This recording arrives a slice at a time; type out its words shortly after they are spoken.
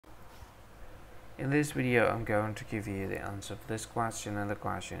In this video, I'm going to give you the answer for this question, and the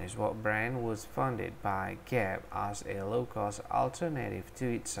question is, what brand was founded by Gap as a low-cost alternative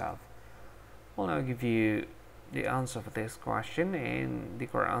to itself? Well, I'll give you the answer for this question, and the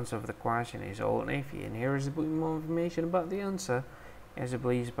correct answer for the question is Old Navy. And here is a bit more information about the answer. As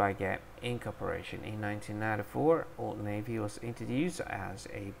released by Gap Incorporation in 1994, Old Navy was introduced as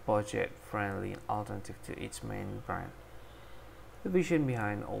a budget-friendly alternative to its main brand. The vision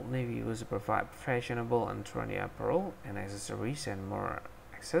behind Old Navy was to provide fashionable and trendy apparel and accessories at more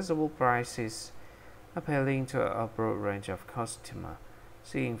accessible prices, appealing to a broad range of customers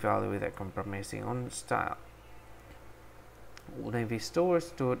seeking value without compromising on style. Old Navy stores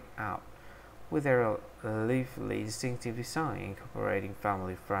stood out with their lively, distinctive design, incorporating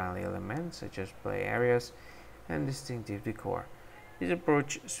family-friendly elements such as play areas and distinctive decor. This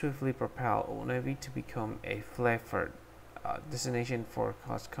approach swiftly propelled Old Navy to become a flavored destination for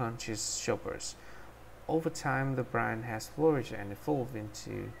cost-conscious shoppers. Over time, the brand has flourished and evolved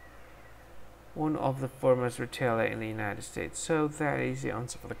into one of the foremost retailers in the United States. So that is the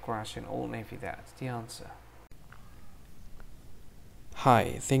answer for the question, Old Navy. That's the answer.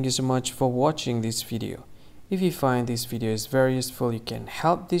 Hi, thank you so much for watching this video. If you find this video is very useful, you can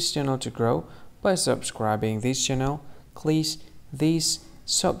help this channel to grow by subscribing this channel. Click this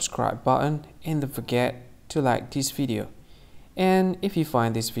subscribe button and don't forget to like this video. And if you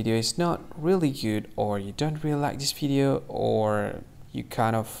find this video is not really good, or you don't really like this video, or you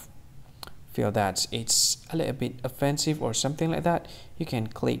kind of feel that it's a little bit offensive or something like that, you can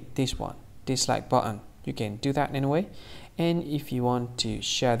click this one, dislike button. You can do that anyway. And if you want to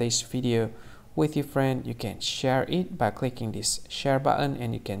share this video with your friend, you can share it by clicking this share button,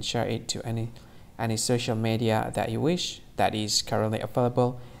 and you can share it to any social media that you wish that is currently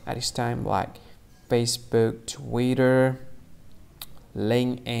available at this time, like Facebook, Twitter,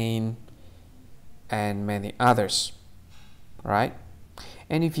 LinkedIn, and many others, right?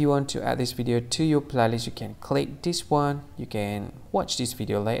 And if you want to add this video to your playlist, you can click this one. You can watch this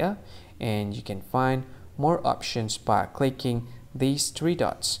video later, and you can find more options by clicking these three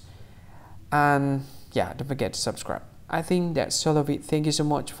dots. And yeah, don't forget to subscribe. I think that's all of it. Thank you so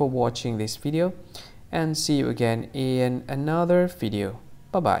much for watching this video, and see you again in another video.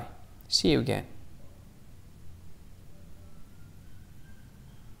 Bye bye. See you again.